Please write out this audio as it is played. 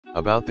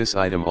About this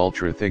item: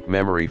 ultra thick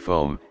memory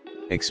foam,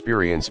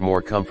 experience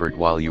more comfort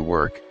while you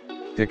work.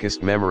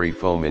 Thickest memory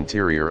foam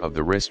interior of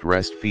the wrist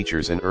rest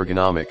features an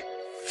ergonomic,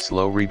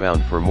 slow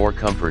rebound for more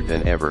comfort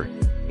than ever.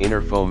 Inner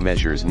foam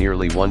measures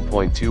nearly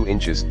 1.2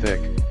 inches thick.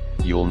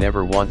 You'll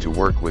never want to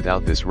work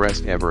without this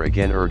rest ever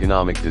again.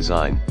 Ergonomic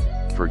design.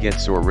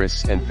 Forget sore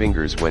wrists and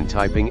fingers when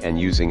typing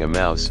and using a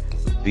mouse.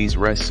 These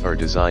rests are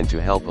designed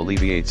to help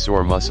alleviate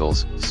sore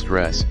muscles,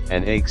 stress,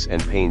 and aches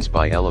and pains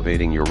by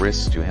elevating your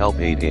wrists to help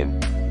aid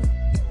in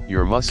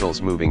your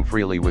muscles moving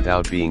freely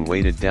without being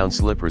weighted down.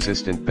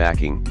 Slip-resistant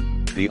backing.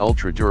 The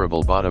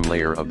ultra-durable bottom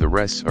layer of the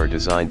rests are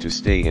designed to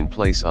stay in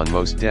place on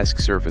most desk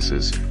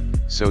surfaces,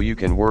 so you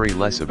can worry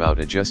less about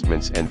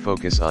adjustments and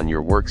focus on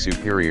your work.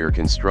 Superior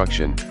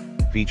construction.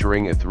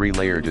 Featuring a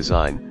 3-layer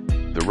design,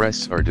 the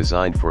rests are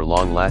designed for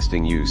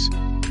long-lasting use.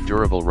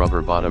 Durable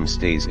rubber bottom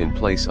stays in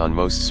place on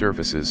most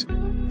surfaces.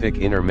 Thick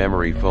inner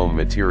memory foam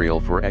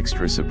material for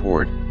extra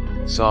support.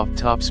 Soft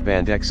top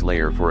spandex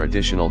layer for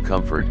additional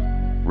comfort.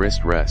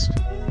 Wrist rest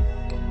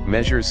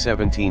measures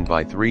 17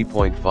 by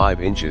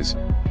 3.5 inches,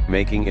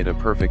 making it a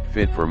perfect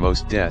fit for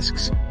most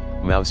desks.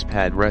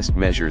 Mousepad rest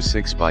measures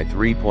 6 by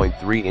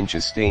 3.3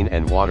 inches. Stain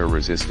and water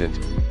resistant.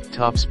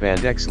 Top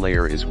spandex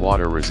layer is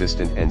water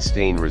resistant and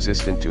stain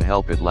resistant to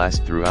help it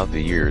last throughout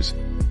the years.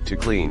 To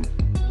clean,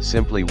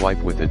 simply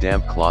wipe with a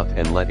damp cloth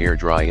and let air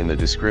dry. In the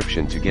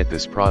description to get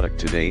this product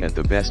today at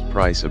the best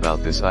price.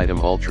 About this item: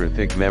 ultra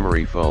thick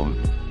memory foam,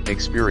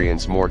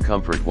 experience more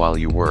comfort while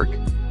you work.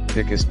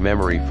 Thickest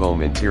memory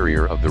foam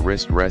interior of the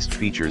wrist rest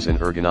features an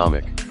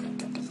ergonomic,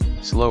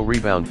 slow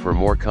rebound for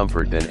more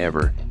comfort than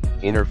ever.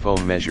 Inner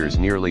foam measures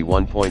nearly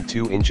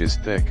 1.2 inches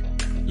thick.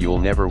 You'll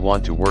never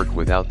want to work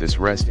without this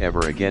rest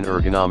ever again.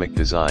 Ergonomic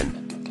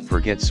design.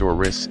 Forget sore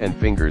wrists and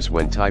fingers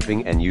when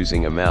typing and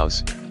using a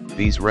mouse.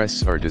 These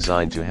rests are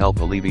designed to help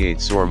alleviate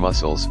sore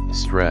muscles,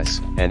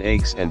 stress, and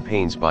aches and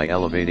pains by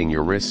elevating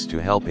your wrists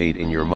to help aid in your